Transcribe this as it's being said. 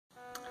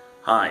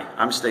Hi,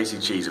 I'm Stacey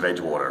Cheese of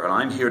Edgewater, and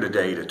I'm here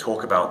today to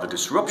talk about the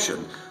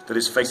disruption that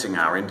is facing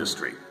our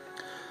industry.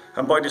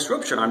 And by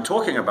disruption, I'm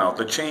talking about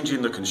the change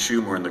in the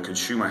consumer and the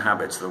consumer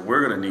habits that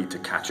we're going to need to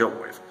catch up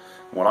with.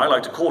 What I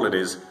like to call it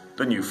is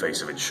the new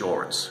face of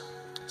insurance.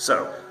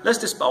 So, let's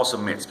dispel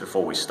some myths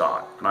before we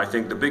start. And I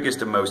think the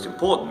biggest and most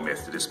important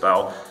myth to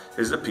dispel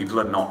is that people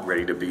are not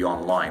ready to be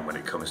online when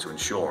it comes to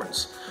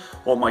insurance.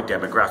 Or my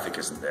demographic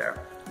isn't there.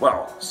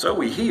 Well, so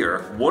we hear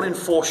 1 in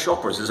 4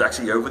 shoppers is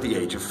actually over the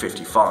age of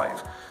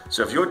 55.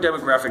 So if your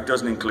demographic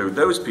doesn't include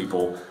those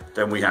people,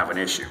 then we have an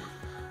issue.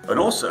 And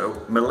also,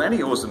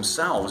 millennials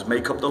themselves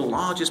make up the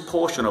largest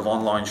portion of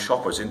online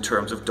shoppers in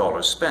terms of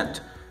dollars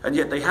spent, and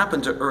yet they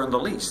happen to earn the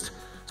least.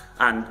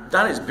 And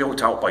that is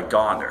built out by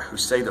Gartner, who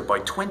say that by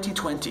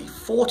 2020,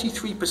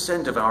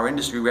 43% of our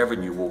industry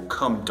revenue will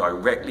come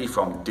directly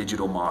from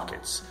digital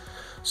markets.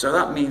 So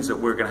that means that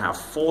we're going to have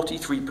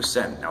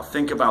 43%. Now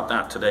think about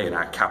that today in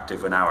our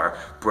captive and our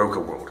broker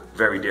world.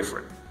 Very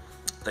different.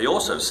 They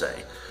also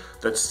say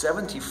that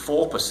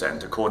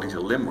 74%, according to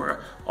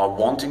LIMRA, are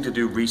wanting to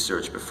do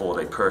research before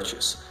they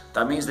purchase.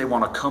 That means they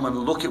want to come and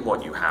look at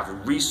what you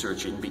have,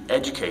 research it, and be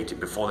educated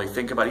before they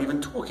think about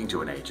even talking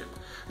to an agent.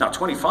 Now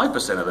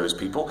 25% of those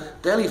people,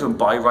 they'll even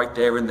buy right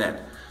there and then.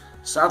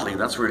 Sadly,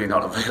 that's really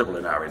not available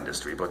in our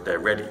industry, but they're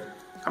ready.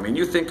 I mean,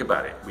 you think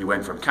about it. We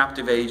went from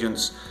captive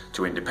agents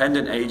to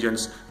independent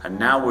agents, and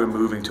now we're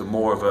moving to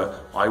more of a,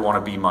 I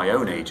want to be my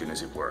own agent,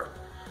 as it were.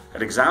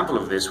 An example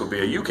of this would be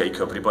a UK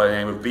company by the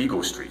name of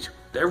Beagle Street.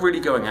 They're really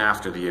going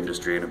after the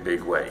industry in a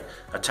big way,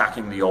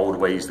 attacking the old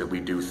ways that we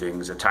do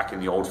things,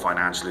 attacking the old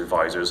financial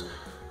advisors.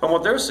 And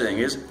what they're saying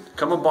is,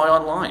 come and buy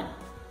online.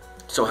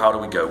 So how do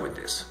we go with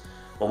this?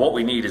 Well, what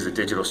we need is a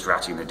digital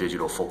strategy and a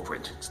digital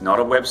footprint. It's not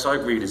a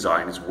website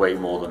redesign, it's way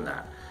more than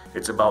that.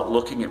 It's about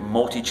looking at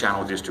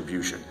multi-channel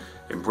distribution,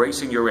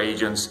 embracing your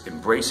agents,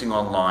 embracing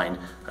online,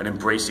 and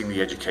embracing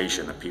the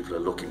education that people are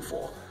looking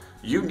for.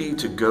 You need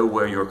to go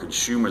where your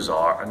consumers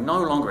are and no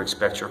longer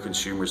expect your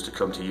consumers to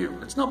come to you.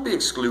 Let's not be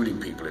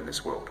excluding people in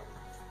this world.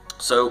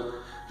 So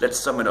let's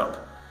sum it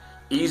up.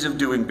 Ease of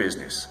doing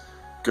business.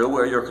 Go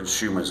where your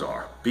consumers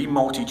are. Be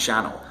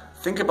multi-channel.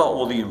 Think about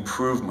all the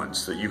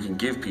improvements that you can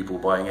give people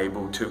by being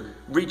able to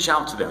reach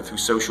out to them through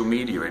social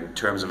media in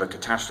terms of a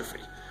catastrophe.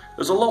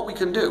 There's a lot we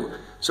can do,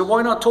 so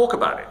why not talk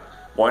about it?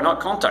 Why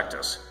not contact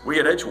us? We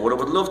at Edgewater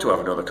would love to have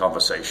another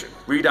conversation.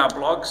 Read our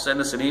blog,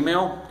 send us an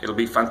email, it'll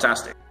be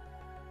fantastic.